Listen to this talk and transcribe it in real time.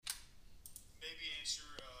answer.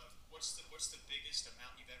 What's the biggest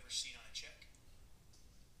amount you've ever seen on a check?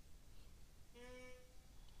 Mm,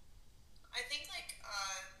 I think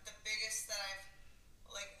the biggest that I've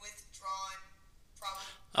like withdrawn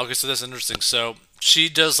probably. Okay, so that's interesting. So she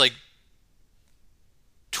does like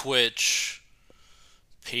Twitch,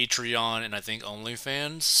 Patreon, and I think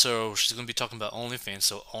OnlyFans. So she's gonna be talking about OnlyFans.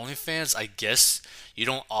 So OnlyFans, I guess you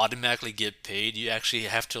don't automatically get paid. You actually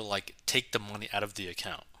have to like take the money out of the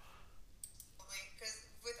account. Because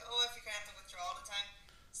with OF you kind of have to withdraw all the time.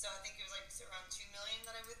 So I think it was like around 2 million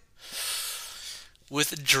that I would.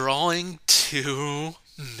 Withdrawing $2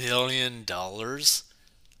 million,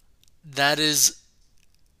 that is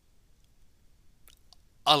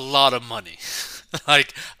a lot of money.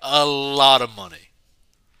 Like a lot of money.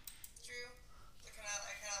 Drew. I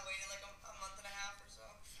kind of waited like a month and a half or so.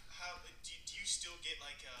 Do you still get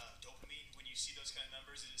like dopamine when you see those kind of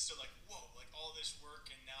numbers? Is it still like whoa, like all this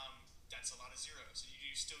work and now that's a lot of zeros? Do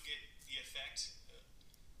you still get the effect?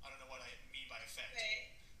 I don't know what I mean by effect.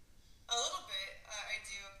 Wait, a little bit. I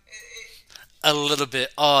do. A little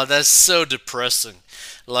bit. Oh, that's so depressing.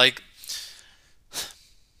 Like,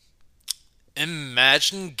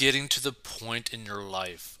 imagine getting to the point in your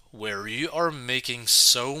life where you are making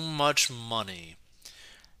so much money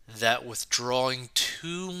that withdrawing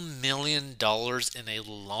 $2 million in a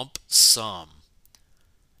lump sum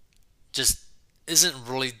just isn't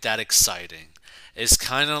really that exciting. It's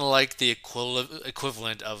kind of like the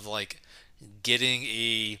equivalent of like getting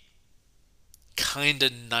a kind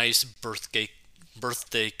of nice birthday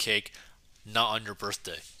cake not on your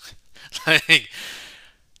birthday. Like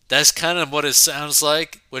that's kind of what it sounds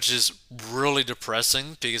like, which is really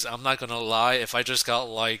depressing because I'm not gonna lie, if I was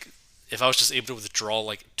just able to withdraw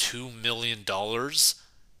like $2 million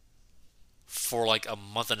for like a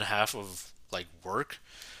month and a half of like work,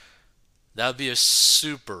 that would be a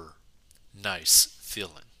super nice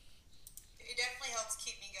feeling. it definitely helps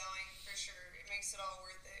keep me going for sure. It makes it all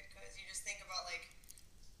worth it because you just think about like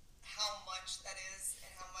how much that is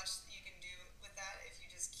and how much you can do with that if you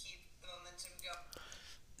just keep the momentum going.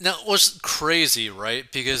 Now, what's crazy,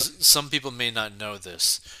 right? Because some people may not know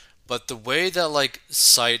this, but the way that like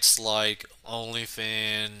sites like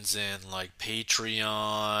OnlyFans and like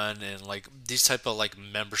Patreon and like these type of like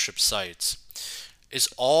membership sites is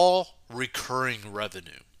all recurring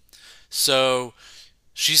revenue. So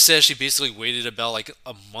she says she basically waited about like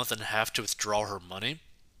a month and a half to withdraw her money,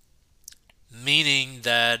 meaning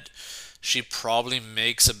that she probably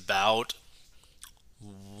makes about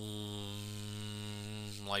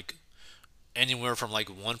like anywhere from like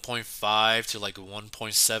 1.5 to like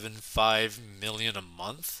 1.75 million a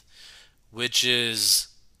month, which is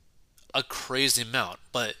a crazy amount.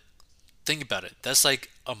 But think about it. That's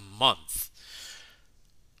like a month.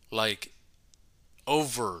 Like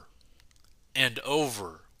over and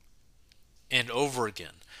over and over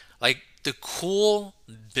again. Like the cool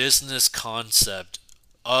business concept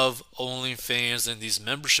of OnlyFans and these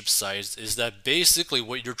membership sites is that basically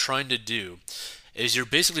what you're trying to do is you're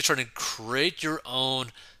basically trying to create your own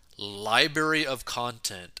library of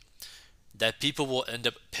content that people will end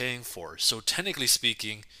up paying for. So technically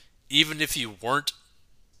speaking, even if you weren't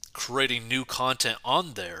creating new content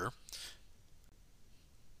on there,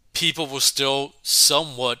 people will still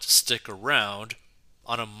somewhat stick around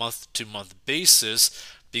on a month to month basis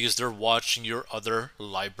because they're watching your other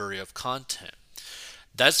library of content.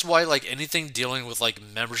 That's why like anything dealing with like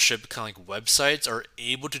membership kind of like websites are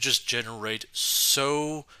able to just generate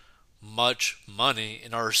so much money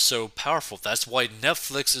and are so powerful. That's why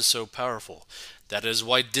Netflix is so powerful. That is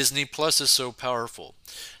why Disney Plus is so powerful.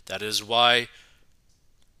 That is why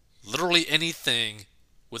literally anything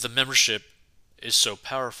with a membership is so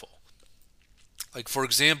powerful. Like for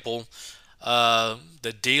example,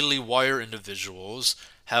 the Daily Wire individuals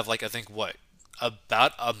have like I think what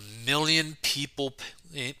about a million people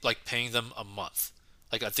like paying them a month.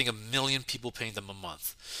 Like I think a million people paying them a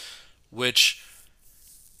month, which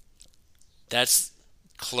that's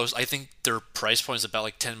close. I think their price point is about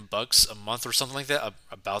like $10 a month or something like that.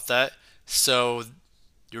 About that. So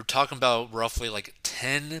you're talking about roughly like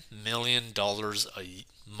 $10 million a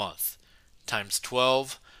month times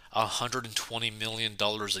 12, $120 million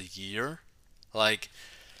a year. Like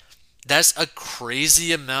that's a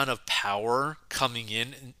crazy amount of power coming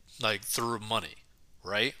in like through money,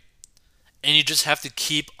 right? And you just have to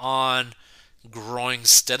keep on growing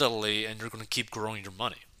steadily and you're going to keep growing your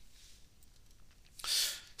money.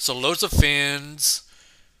 So loads of fans.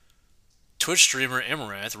 Twitch streamer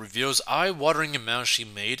Amaranth reveals eye-watering amount she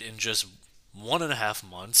made in just 1.5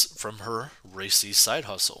 months from her racy side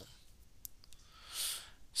hustle.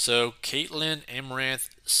 So Caitlin Amaranth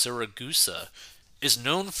Saragusa is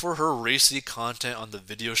known for her racy content on the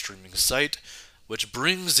video streaming site, which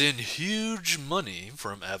brings in huge money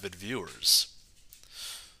from avid viewers.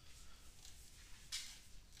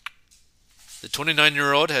 The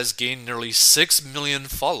 29-year-old has gained nearly 6 million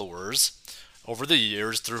followers over the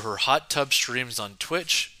years through her hot tub streams on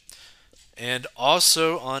Twitch and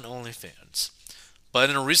also on OnlyFans.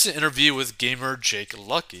 But in a recent interview with gamer Jake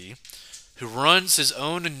Lucky, who runs his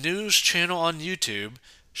own news channel on YouTube,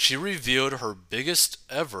 she revealed her biggest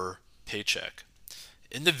ever paycheck.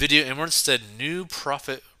 In the video, Amaranth said new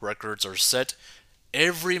profit records are set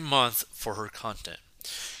every month for her content.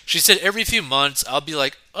 She said every few months I'll be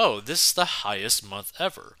like, oh, this is the highest month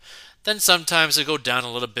ever. Then sometimes it go down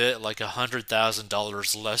a little bit, like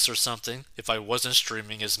 $100,000 less or something, if I wasn't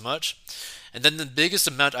streaming as much. And then the biggest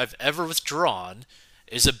amount I've ever withdrawn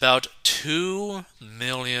is about $2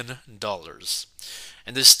 million.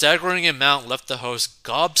 And this staggering amount left the host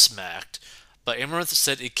gobsmacked, but Amaranth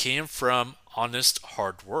said it came from honest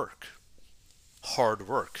hard work. Hard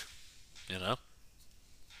work, you know?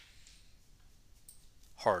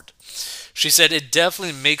 Hard. She said it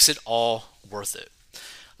definitely makes it all worth it.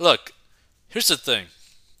 Look, here's the thing.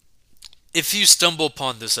 If you stumble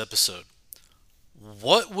upon this episode,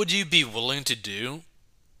 what would you be willing to do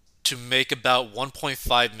to make about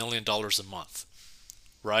 $1.5 million a month?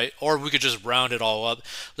 Right? Or we could just round it all up.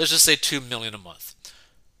 Let's just say $2 million a month.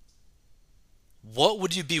 What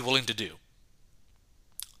would you be willing to do?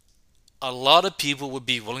 A lot of people would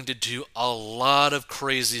be willing to do a lot of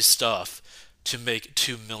crazy stuff to make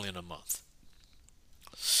 $2 million a month.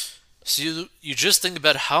 So you just think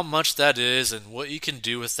about how much that is and what you can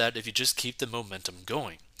do with that if you just keep the momentum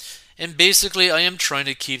going. And basically, I am trying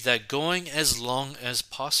to keep that going as long as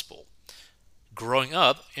possible. Growing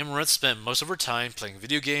up, Amaranth spent most of her time playing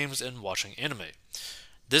video games and watching anime.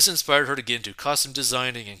 This inspired her to get into costume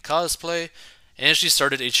designing and cosplay, and she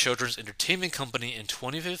started a children's entertainment company in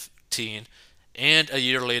 2015, and a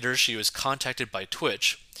year later she was contacted by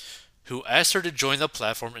Twitch, who asked her to join the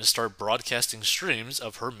platform and start broadcasting streams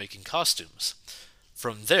of her making costumes.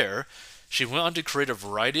 From there, she went on to create a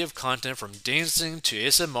variety of content from dancing to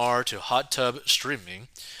ASMR to hot tub streaming,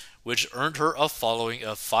 which earned her a following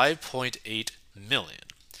of 5.8 million.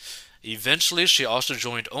 Eventually, she also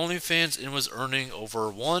joined OnlyFans and was earning over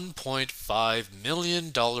 $1.5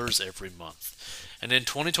 million every month. And in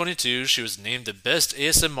 2022, she was named the best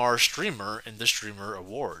ASMR streamer in the Streamer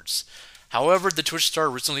Awards. However, the Twitch star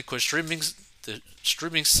recently quit the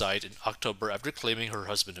streaming site in October after claiming her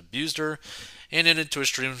husband abused her, and in a Twitch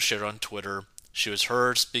stream shared on Twitter, she was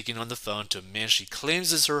heard speaking on the phone to a man she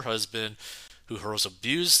claims is her husband, who hurls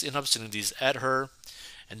abuse and obscenities at her.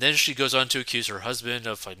 And then she goes on to accuse her husband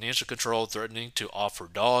of financial control, threatening to off her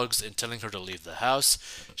dogs and telling her to leave the house.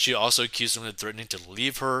 She also accused him of threatening to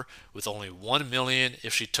leave her with only $1 million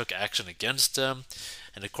if she took action against him.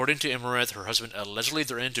 And according to Amaranth, her husband allegedly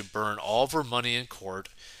threatened to burn all of her money in court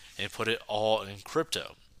and put it all in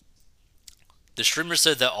crypto. The streamer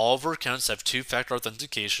said that all of her accounts have two-factor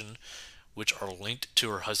authentication, which are linked to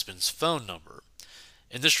her husband's phone number.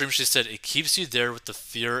 In the stream, she said it keeps you there with the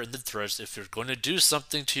fear and the threats if you're going to do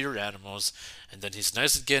something to your animals, and then he's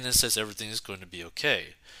nice again and says everything is going to be okay.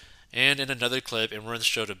 And in another clip, Amaranth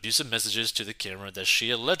showed abusive messages to the camera that she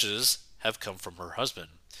alleges have come from her husband.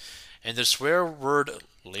 In the swear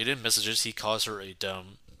word-laden messages, he calls her a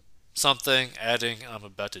dumb something, adding, "I'm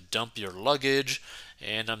about to dump your luggage,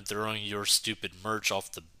 and I'm throwing your stupid merch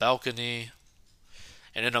off the balcony."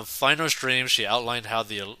 And in a final stream, she outlined how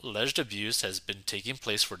the alleged abuse has been taking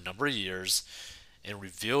place for a number of years and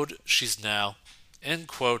revealed she's now, in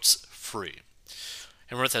quotes, free.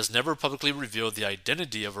 Amaranth has never publicly revealed the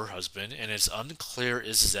identity of her husband, and it's unclear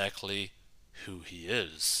exactly who he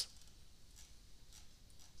is.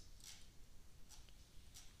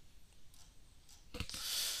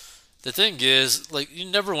 The thing is, like, you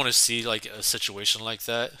never want to see, like, a situation like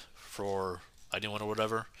that for anyone or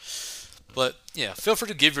whatever. But, yeah, feel free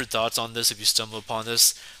to give your thoughts on this if you stumble upon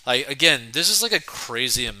this. Like, again, this is, like, a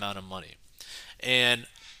crazy amount of money. And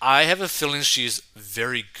I have a feeling she's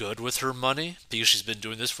very good with her money because she's been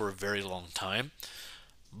doing this for a very long time.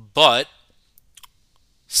 But,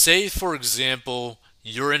 say, for example,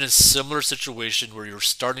 you're in a similar situation where you're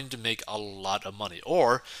starting to make a lot of money.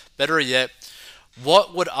 Or, better yet,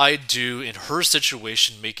 what would I do in her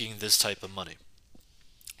situation making this type of money?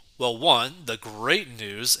 Well, one, the great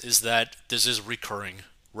news is that this is recurring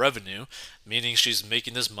revenue, meaning she's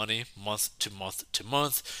making this money month to month to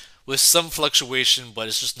month with some fluctuation, but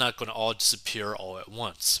it's just not going to all disappear all at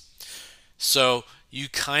once. So you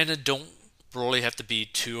kind of don't really have to be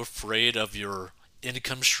too afraid of your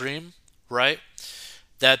income stream, right?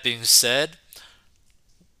 That being said,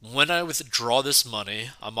 when I withdraw this money,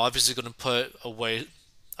 I'm obviously going to put away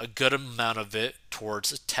a good amount of it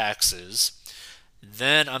towards taxes.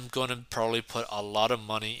 Then I'm going to probably put a lot of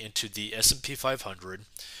money into the S&P 500,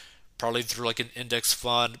 probably through like an index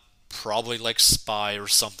fund, probably like SPY or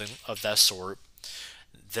something of that sort.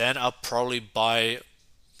 Then I'll probably buy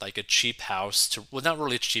like a cheap house to, well, not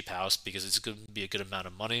really a cheap house because it's going to be a good amount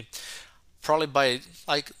of money. Probably buy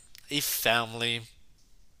like a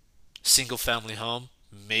single family home,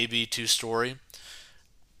 maybe two-story,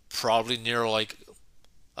 probably near like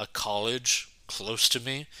a college close to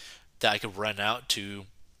me that I could rent out to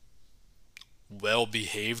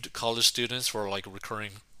well-behaved college students for like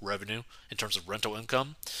recurring revenue in terms of rental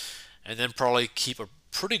income, and then probably keep a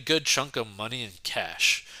pretty good chunk of money in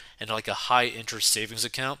cash and like a high interest savings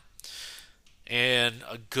account, and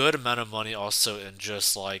a good amount of money also in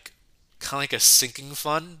just like kind of like a sinking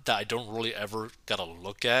fund that I don't really ever gotta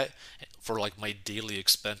look at for like my daily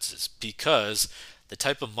expenses, because the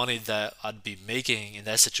type of money that I'd be making in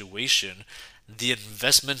that situation, the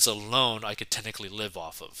investments alone I could technically live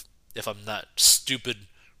off of if I'm not stupid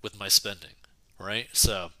with my spending, right?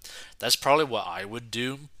 So that's probably what I would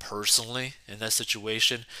do personally in that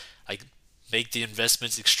situation. I make the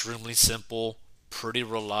investments extremely simple, pretty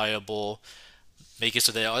reliable, make it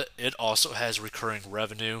so that it also has recurring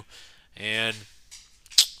revenue, and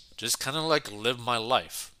just kind of like live my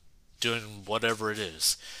life doing whatever it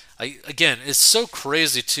is. Again, it's so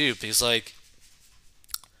crazy too because like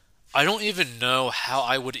I don't even know how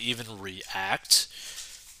I would even react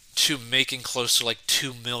to making close to like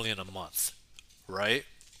 2 million a month, right?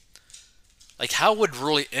 Like how would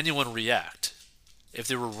really anyone react if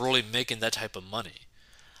they were really making that type of money?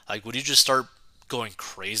 Like would you just start going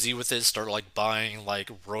crazy with it, start like buying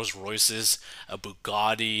like Rolls Royces, a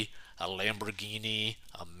Bugatti, a Lamborghini,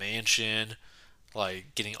 a mansion,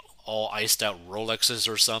 like getting all iced out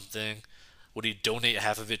Rolexes or something? Would you donate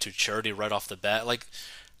half of it to charity right off the bat? Like,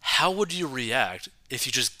 how would you react if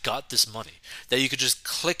you just got this money? That you could just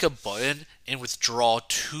click a button and withdraw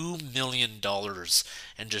 $2 million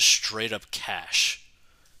and just straight up cash.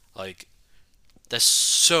 Like, that's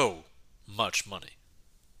so much money.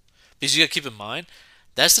 Because you gotta keep in mind,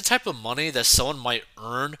 that's the type of money that someone might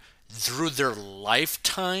earn through their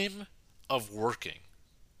lifetime of working,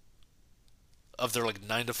 of their like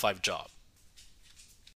 9 to 5 job.